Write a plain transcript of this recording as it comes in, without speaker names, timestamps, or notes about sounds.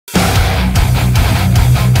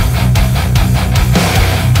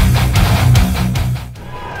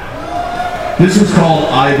This is called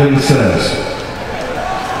Ivan Says.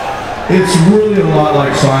 It's really a lot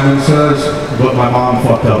like Simon Says, but my mom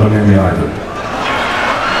fucked up and named me Ivan.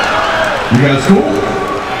 You guys cool?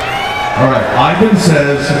 Alright, Ivan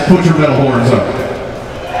Says, put your metal horns up.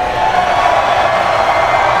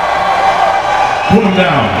 Put them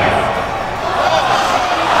down.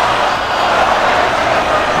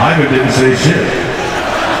 Ivan didn't say shit.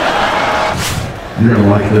 You're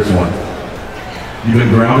gonna like this one. You been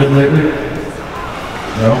grounded lately?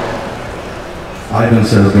 No? Ivan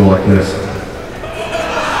Says go like this.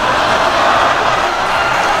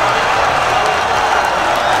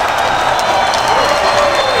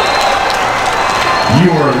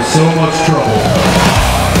 You are in so much trouble.